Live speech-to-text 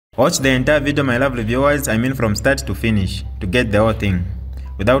Watch the entire video, my lovely viewers, I mean from start to finish, to get the whole thing.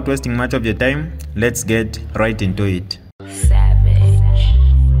 Without wasting much of your time, let's get right into it.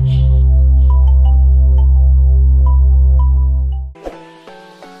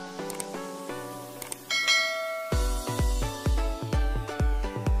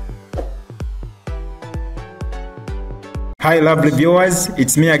 Hi lovely viewers,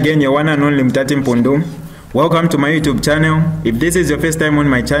 it's me again, your one and only Mutati Mpundu. Welcome to my YouTube channel. If this is your first time on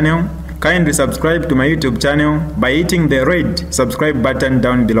my channel, kindly subscribe to my YouTube channel by hitting the red subscribe button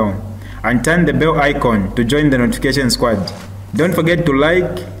down below and turn the bell icon to join the notification squad. Don't forget to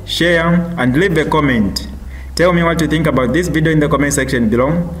like, share and leave a comment. Tell me what you think about this video in the comment section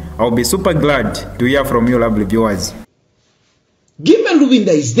below. I'll be super glad to hear from you lovely viewers. Given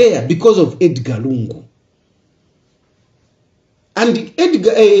Luvinda is there because of Edgar Lungu. And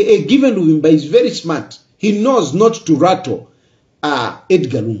Given Luvinda is very smart. He knows not to rattle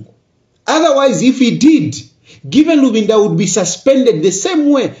Edgar Lungu. Otherwise, if he did, Given Luvinda would be suspended the same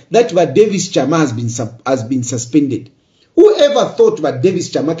way that Davis Chama has been suspended. Whoever thought that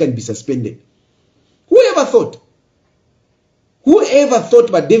Davis Chama can be suspended? Whoever thought? Whoever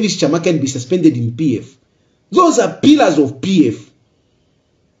thought that Davis Chama can be suspended in PF? Those are pillars of PF.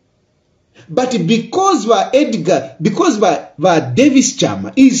 But because Davis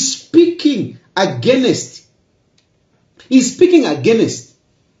Chama is speaking against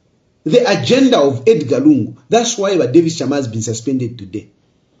the agenda of Edgar Lungu, that's why Davis Chama has been suspended today.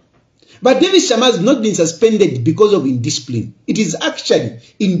 But Davis Chama has not been suspended because of indiscipline. It is actually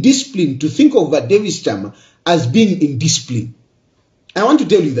indiscipline to think of Davis Chama as being indisciplined. I want to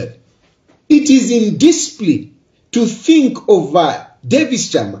tell you that. It is indiscipline to think of Davis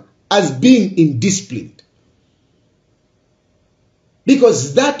Chama as being indisciplined.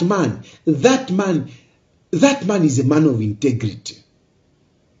 Because that man is a man of integrity.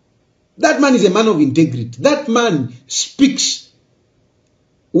 That man is a man of integrity. That man speaks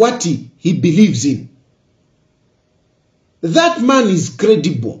what he believes in. That man is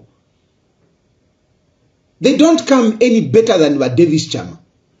credible. They don't come any better than Davis Chama.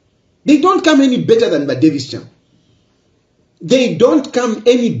 They don't come any better than Davis Chama. They don't come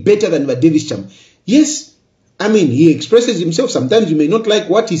any better than Davis Chama. Yes, I mean, he expresses himself. Sometimes you may not like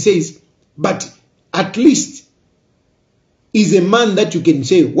what he says, but at least he's a man that you can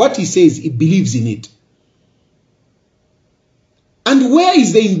say what he says, he believes in it. And where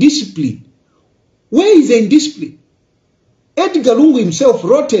is the indiscipline? Where is the indiscipline? Edgar Lungu himself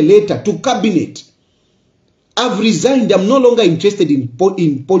wrote a letter to cabinet. I've resigned. I'm no longer interested in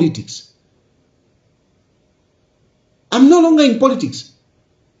politics. I'm no longer in politics.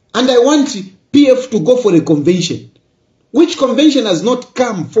 And I want PF to go for a convention, which convention has not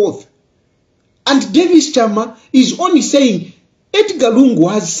come forth. And Davis Chama is only saying, Edgar Lungu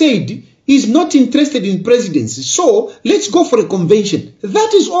has said he's not interested in presidency, so let's go for a convention.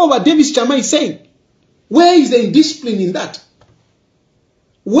 That is all what Davis Chama is saying. Where is the indiscipline in that?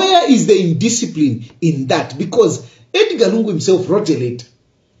 Where is the indiscipline in that? Because Edgar Lungu himself wrote a letter.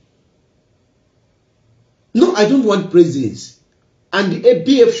 No, I don't want presidency. And the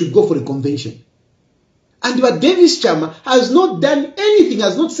APF should go for a convention. And what Davis Chama has not done anything,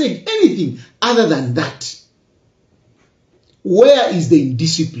 has not said anything other than that. Where is the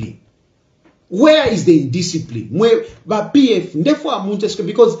indiscipline? Where is the indiscipline? Where PF, therefore I'm interested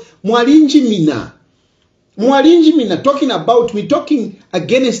because Mwalinji Mina talking about me, talking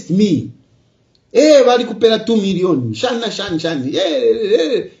against me. Wali kupela 2 million.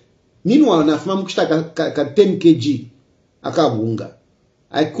 Shani. Meanwhile, nafahamu kushita ka 10 kg akabunga.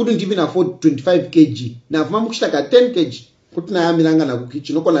 I couldn't even afford 25 kg. Nafahamu kushita ka 10 kg. Kutina ya milanga na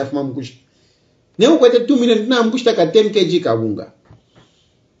kukichi. Noko nafahamu kushita. Neo kwete 2 million na kushita ka 10 kg kabunga.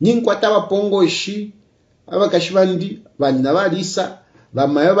 Nyingi kwa tawa pongo ishi. Aba kashibandi. Vanina valisa.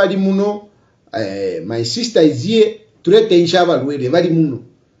 Vamayo vali muno. My sister is here. Turete inshaba luwele. Vali muno.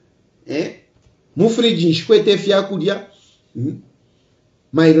 Mufriji nshkwete fya kudia.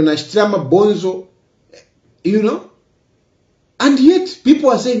 Maironashtrama bonzo, you know, and yet people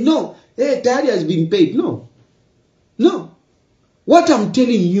are saying no. Tayali has been paid. No. What I'm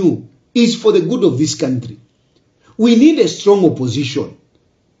telling you is for the good of this country. We need a strong opposition.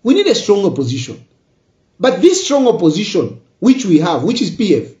 We need a strong opposition. But this strong opposition, which we have, which is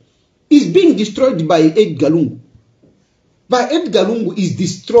PF, is being destroyed by Edgar Lungu. But Edgar Lungu is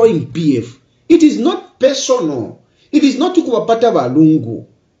destroying PF. It is not personal. It is not to kupapata ba Lungu.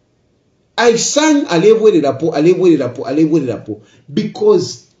 I sang Alevwe Rapo,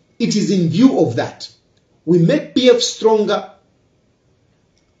 because it is in view of that. We make PF stronger.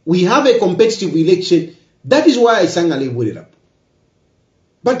 We have a competitive election. That is why I sang Alevwe Rapo.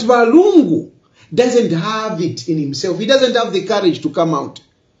 But Lungu doesn't have it in himself. He doesn't have the courage to come out.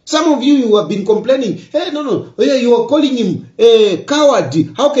 Some of you have been complaining, hey, no, oh, yeah, you are calling him a coward.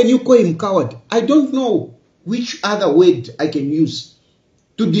 How can you call him coward? I don't know which other word I can use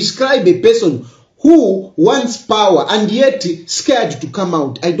to describe a person who wants power and yet scared to come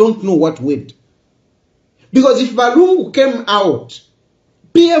out. I don't know what word. Because if Lungu came out,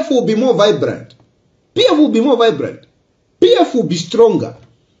 PF will be more vibrant. PF will be more vibrant. PF will be stronger.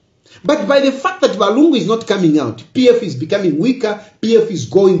 But by the fact that Lungu is not coming out, PF is becoming weaker, PF is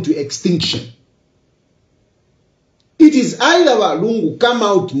going to extinction. It is either Lungu come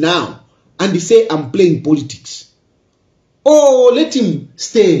out now and say, I'm playing politics, or let him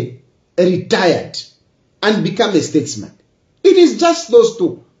stay retired and become a statesman. It is just those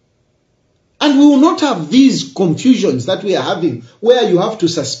two. And we will not have these confusions that we are having, where you have to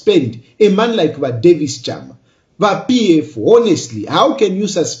suspend a man like Davis Chama. But PF, honestly, how can you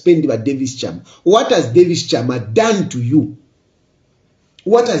suspend Davis Chama? What has Davis Chama done to you?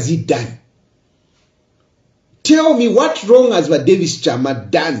 What has he done? Tell me what wrong has Davis Chama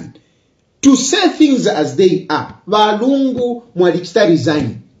done to say things as they are? Lungu Mwalichita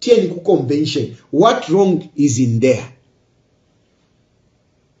resign. Tieniku convention. What wrong is in there?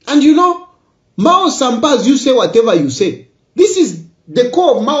 And you know, Mao Sampa, you say whatever you say. This is the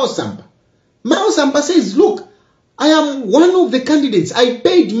core of Mao Sampa. Mao Sampa says, look, I am one of the candidates. I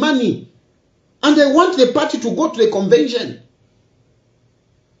paid money and I want the party to go to the convention.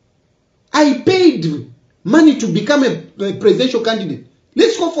 I paid money to become a presidential candidate.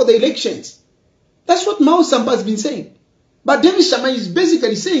 Let's go for the elections. That's what Mao Sampa has been saying. But Davis Chama is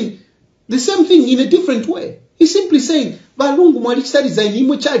basically saying the same thing in a different way. He's simply saying, Lungu Mwalichita resign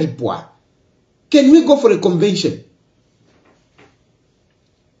imo charipwa. Can we go for a convention?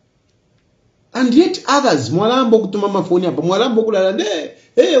 And yet others, Mwalambo kutumama foni hapa, Mwalambo kulala,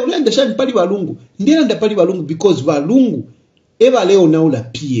 ulenda shani pali Lungu. Ndienda pali Lungu because Lungu eva leo naula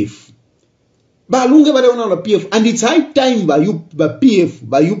PF. Lungu eva leo naula PF. And it's high time by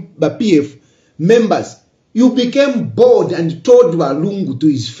PF members, you became bold and told Lungu to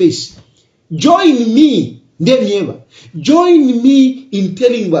his face, join me. Join me in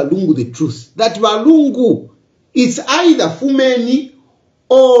telling Lungu the truth. That Lungu is either Fumeni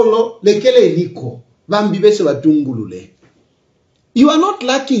or Lekele Niko. Vambibese Watungulule. You are not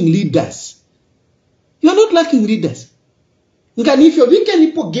lacking leaders. You are not lacking leaders. Nkanifyo, we can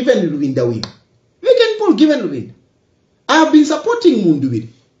people given Luwinda win. We can people given win. I have been supporting Munduwile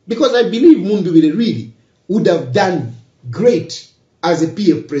because I believe Munduwile really would have done great as a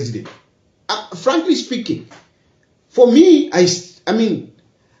PF president. Frankly speaking, for me, I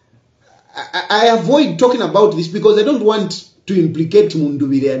avoid talking about this because I don't want to implicate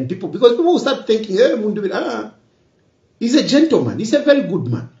Munduwile and people, because people will start thinking, hey, Munduwile, he's a gentleman, he's a very good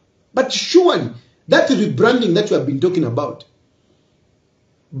man. But surely, that rebranding that we have been talking about,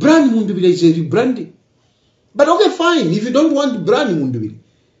 brand Munduwile is a rebranding. But okay, fine, if you don't want brand Munduwile,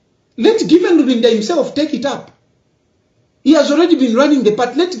 let Given Lubinda himself take it up. He has already been running the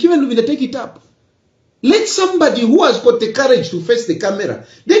part. Let Given Lubinda take it up. Let somebody who has got the courage to face the camera,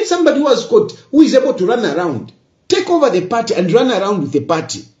 let somebody who is able to run around, take over the party and run around with the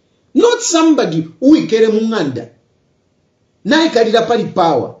party. Not somebody who ikere munganda. Na ikarida pali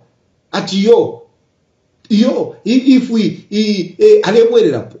power. At if we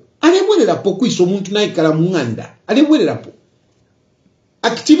alebwererapo kwiso muntu na ikara munganda. Alebwererapo.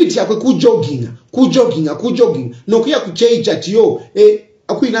 Activity yakwe kujogging. Nokuya kucheicha tiyo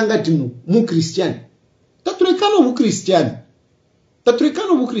akuinanga timu mu Christian. Taturekano bu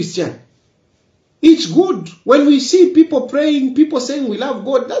Christian. It's good when we see people praying, people saying we love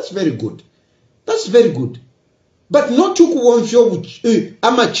God. That's very good. That's very good. But not to kuonfyo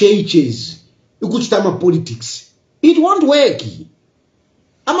ama churches, ukuchitama politics. It won't work.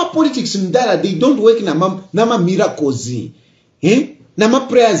 Ama politics mdala, they don't work nama miracles. Nama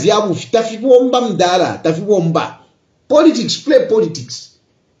prayers yabu tafiwomba mdala, tafiwomba. Politics, play politics.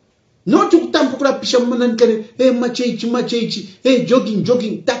 Not to tampukula pisha manankane, machechi,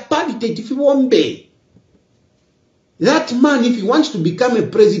 jogging, tapalite tifiwombe. That man, if he wants to become a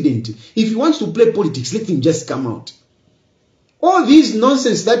president, if he wants to play politics, let him just come out. All this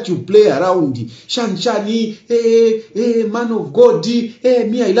nonsense that you play around, Shanshani, man of God,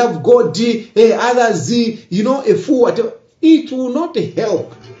 me I love God, others, a fool, whatever. It will not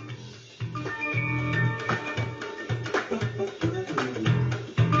help.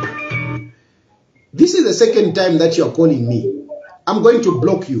 This is the second time that you are calling me. I'm going to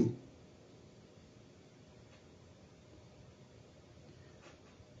block you.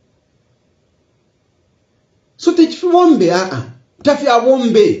 So Techfwombe, Tafia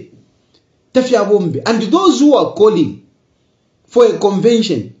bombe. Tafia bombe. And those who are calling for a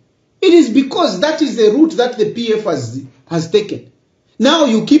convention, it is because that is the route that the PF has taken. Now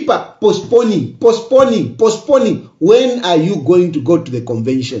you keep postponing. When are you going to go to the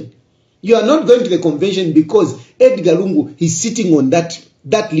convention? You are not going to the convention because Edgar Lungu is sitting on that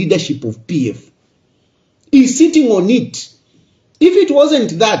leadership of PF. He's sitting on it. If it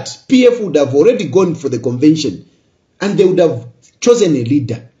wasn't that, PF would have already gone for the convention and they would have chosen a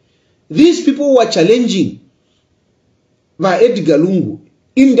leader. These people who are challenging by Edgar Lungu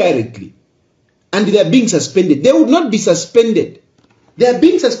indirectly and they are being suspended. They would not be suspended. They are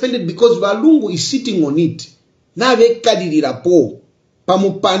being suspended because Lungu is sitting on it. Na vekadilira po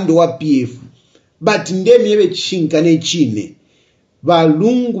pamupando wa PF. But ndemyewe chinkane chine.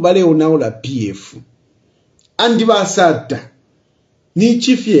 Lungu bale onaola PF. Andi basata. Ni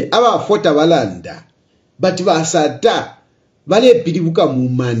chifye aba fota balanda. But basata bale pilibuka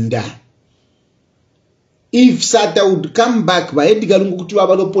mumanda. If Sata would come back by Edgar Lungu kuti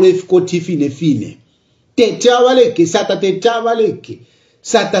babalopole fikoti fine. Tetawaleke, Sata tetawaleke.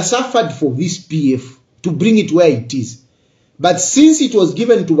 Sata suffered for this PF to bring it where it is. But since it was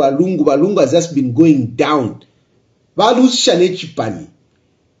given to Lungu has just been going down.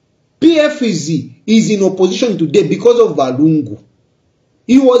 PF is in opposition today because of Lungu.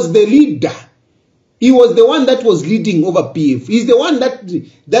 He was the leader. He was the one that was leading over PF. He's the one that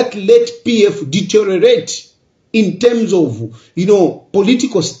let PF deteriorate in terms of,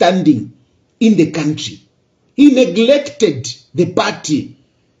 political standing in the country. He neglected the party.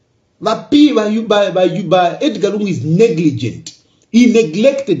 Edgar Lungu is negligent. He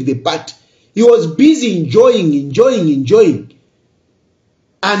neglected the party. He was busy enjoying.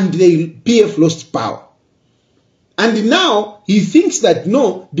 And the PF lost power. And now he thinks that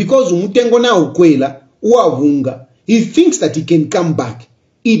no, because umutengo na ukwela, uavunga, he thinks that he can come back.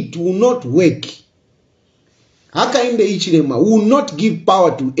 It will not work. Hakainde Ichilema will not give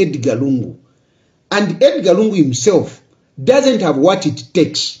power to Edgar Lungu. And Edgar Lungu himself doesn't have what it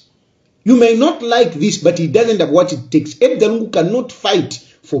takes. You may not like this, but he doesn't have what it takes. Edgar Lungu cannot fight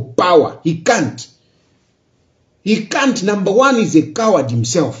for power. He can't. He can't. Number one, he's a coward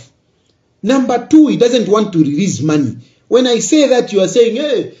himself. Number two, he doesn't want to release money. When I say that, you are saying,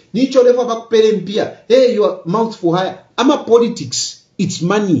 hey, your mouth for hire. Ama politics, it's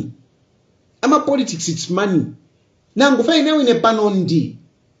money. Ama politics, it's money. Now, go find out in a panondi.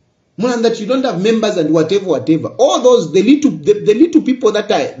 More than that, you don't have members and whatever. All those, the little people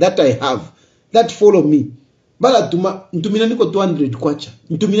that I have, that follow me. Bala ntumina niko 200 kwacha.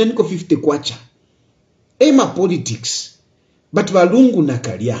 Ntumina niko 50 kwacha. Ema politics. But Lungu na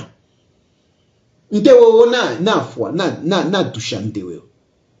karia. Ntewo nafwa na tushantewe.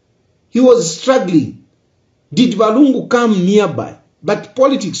 He was struggling. Did Lungu come nearby? But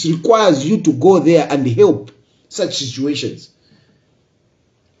politics requires you to go there and help such situations.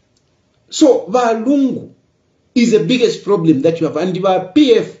 So Lungu is the biggest problem that you have. And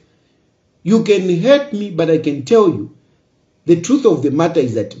PF, you can hurt me, but I can tell you, the truth of the matter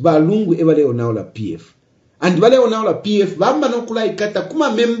is that Lungu evale onaola PF. And vale onaola PF, vamba nokula ikata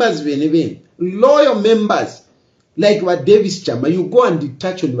kuma members venevene. Loyal members like what Davis Chama, you go and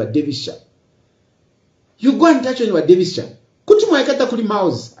touch on what Davis Chama. You go and touch on what Davis Chama. Kuti mwaikata kuli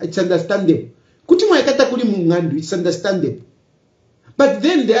mouse, it's understandable. Kuti mwaikata kuli mungandu, it's understandable. But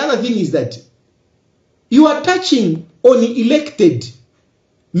then the other thing is that you are touching on elected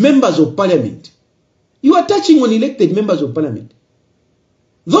members of parliament. You are touching on elected members of parliament.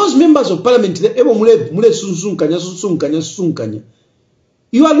 Those members of parliament,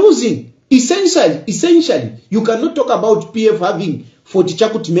 you are losing. Essentially, you cannot talk about PF having 40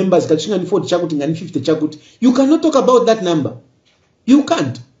 Chakuti members, 40 Chakuti and 50 Chakuti. You cannot talk about that number. You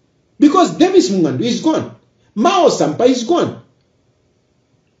can't. Because Davis Mungandu is gone. Mao Sampa is gone.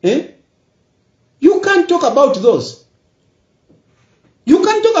 You can't talk about those. You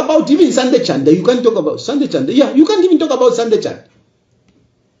can't talk about even Sande Chanda. You can't talk about Sande Chanda. Yeah, you can't even talk about Sande Chanda.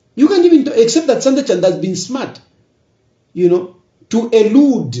 You can't even talk, except that Sande Chanda has been smart, to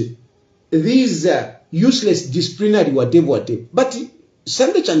elude these useless disciplinary whatever. But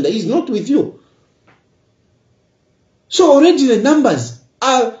Sande Chanda is not with you. So already the numbers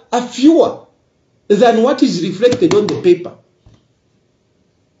are fewer than what is reflected on the paper.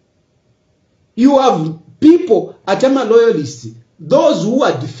 You have people, Atama loyalists, those who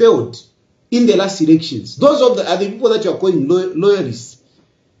are defailed in the last elections. Those are the people that you are calling loyalists.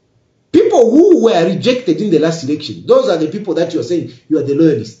 People who were rejected in the last election. Those are the people that you are saying you are the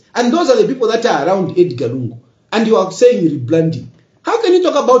loyalists. And those are the people that are around Edgar Lungu. And you are saying rebranding. How can you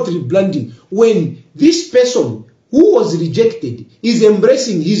talk about rebranding when this person who was rejected is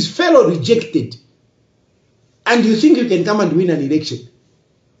embracing his fellow rejected. And you think you can come and win an election?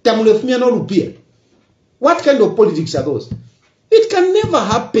 What kind of politics are those? It can never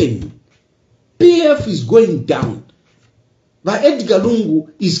happen. PF is going down. But Edgar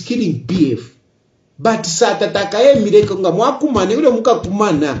Lungu is killing PF. But satataka ye mireke nga mwakumane ule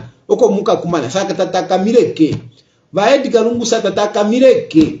mukakumana oko mukakumana satataka mireke. Ba Edgar Lungu satataka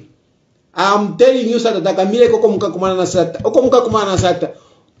mireke. I'm telling you satataka mireke oko mukakumana na sata. Oko mukakumana na sata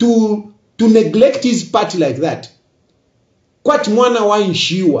to neglect his party like that. Kwati mwana wa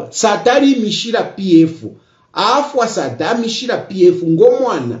nshiwa satari mishira PF. Afwa sata mishira PF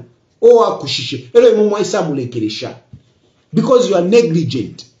ngomwana o akushishe. Elo mumwa isa mulekeresha. Because you are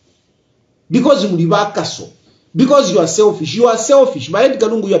negligent. Because you are selfish. You are selfish. By Edgar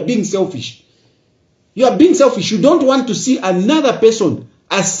Lungu, you are being selfish. You are being selfish. You don't want to see another person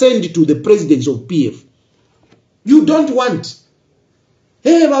ascend to the presidency of PF. You don't want.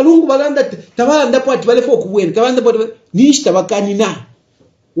 Hey, Balungu balanda tabanda pati bale for kuwen. Tabanda pati nish tabakani na.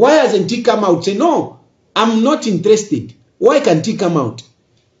 Why hasn't he come out? Say no, I'm not interested. Why can't he come out?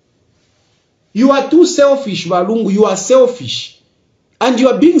 You are too selfish, Balungu. You are selfish. And you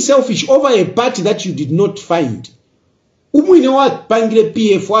are being selfish over a party that you did not find. Umwine wa pangile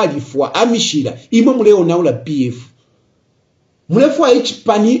PF walifwa amishira. Imo muleo naula PF. Mulefwa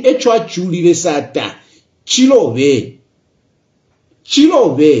pani echo achulile sata. Chilove.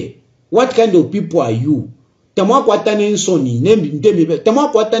 Chilove. What kind of people are you? Tamwa kwata nensoni. Tamwa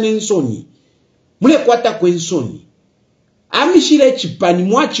kwata nensoni. Mule kwata kwensoni. Amishire chipani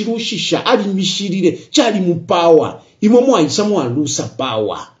mwachirushisha ali mishirire chali mupawa imo mwaisa mwalusa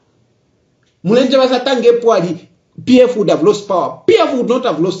power. Mulenje basatange pwali PF would have lost power. PF would not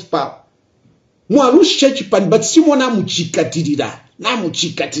have lost power. Mwarushisha chipani but simona muchikatirira na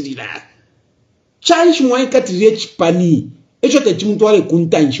muchikatirira chali mwaikatirire chipani echo techimutwale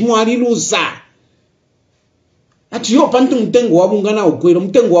kuntanchi mwalilusa ati yo pantu mtengo wabunga na ukwero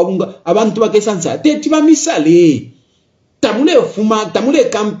mtengo wabunga abantu bakesansa teti bamisale tamule fuma tamule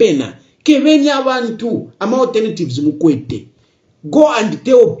campaigner kevenya abantu ama alternatives mukwete. Go and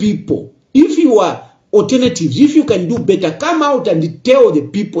tell people if you are alternatives, if you can do better, come out and tell the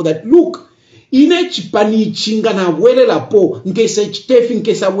people that look ine chipani chinga na wele lapo nkesa chitefi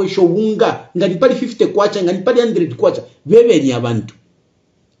nkesa wesho wunga nganipali 50 kwacha nganipali 100 kwacha vevenya abantu.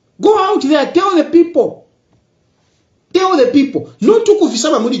 Go out there, tell the people. Tell the people. Not to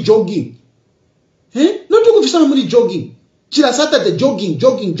kufisama muri jogging. Not to kufisama muri jogging. Chila sata the jogging.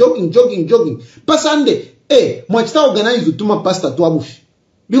 Pasande, mwachita organize utuma pasta tuabufi.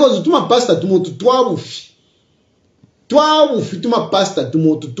 Because utuma pasta tumotu tuabufi. Tuabufi utuma pasta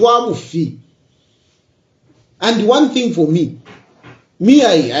tumotu tuabufi. And one thing for me,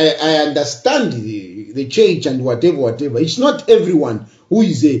 I understand the church and whatever. It's not everyone who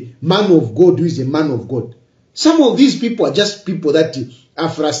is a man of God who is a man of God. Some of these people are just people that are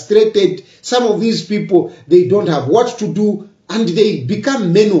frustrated. Some of these people, they don't have what to do and they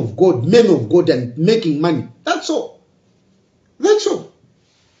become men of God and making money. That's all. That's all.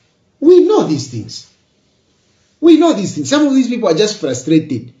 We know these things. We know these things. Some of these people are just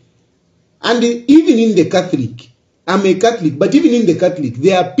frustrated. And even in the Catholic, I'm a Catholic, but even in the Catholic,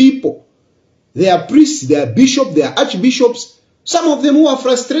 there are people, there are priests, there are bishops, there are archbishops, some of them who are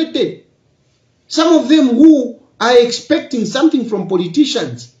frustrated. Some of them who are expecting something from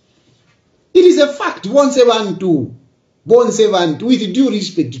politicians. It is a fact. Born 72, with due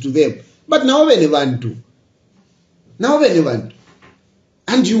respect to them. But now we never do.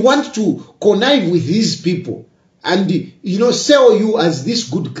 And you want to connive with these people and, sell you as this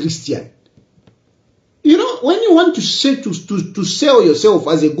good Christian. When you want to sell yourself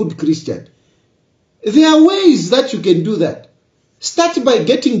as a good Christian, there are ways that you can do that. Start by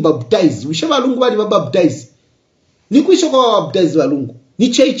getting baptized. We shall balungu baptized. Ni kuisho kwa baptized balungu. Ni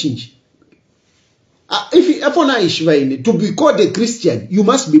change. If to be called a Christian, you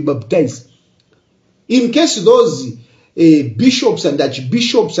must be baptized. In case those bishops and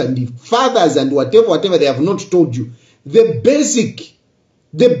archbishops and the fathers and whatever they have not told you, the basic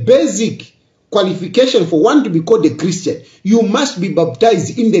qualification for one to be called a Christian, you must be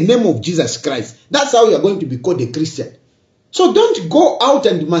baptized in the name of Jesus Christ. That's how you are going to be called a Christian. So don't go out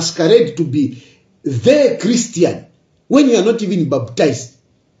and masquerade to be the Christian when you are not even baptized.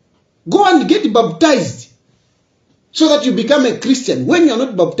 Go and get baptized so that you become a Christian. When you are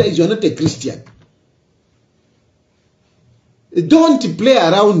not baptized, you are not a Christian. Don't play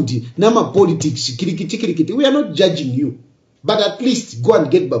around nama politics. We are not judging you. But at least go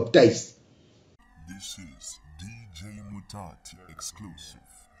and get baptized. This is DJ Mutati exclusive.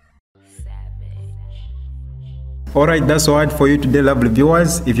 Alright, that's all for you today, lovely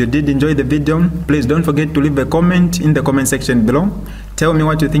viewers. If you did enjoy the video, please don't forget to leave a comment in the comment section below. Tell me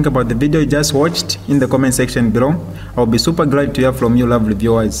what you think about the video you just watched in the comment section below. I'll be super glad to hear from you, lovely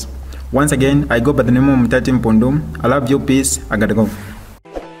viewers. Once again, I go by the name of Mutati Mpundu. I love you, peace, I gotta go.